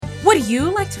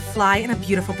you like to fly in a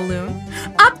beautiful balloon?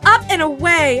 Up, up, and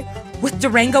away with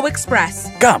Durango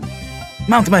Express. Come,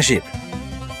 mount my ship.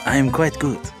 I am quite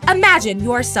good. Imagine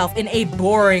yourself in a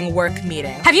boring work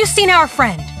meeting. Have you seen our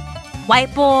friend?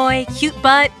 White boy, cute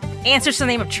butt, answers to the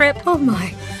name of Trip. Oh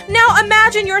my. Now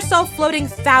imagine yourself floating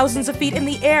thousands of feet in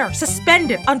the air,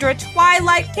 suspended under a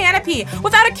twilight canopy,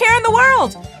 without a care in the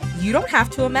world. You don't have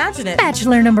to imagine it.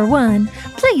 Bachelor number 1,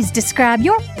 please describe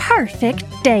your perfect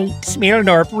date.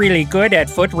 Smearnorp really good at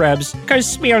foot rubs,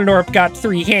 cause Smearnorp got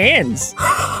 3 hands.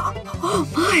 Oh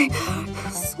my.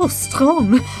 So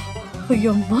strong.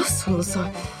 Your muscles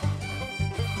are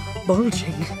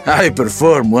bulging. I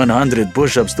perform 100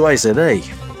 push-ups twice a day.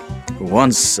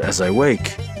 Once as I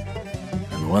wake,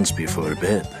 and once before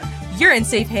bed. You're in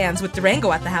safe hands with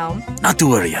Durango at the helm. Not to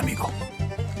worry, amigo.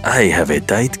 I have a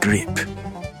tight grip.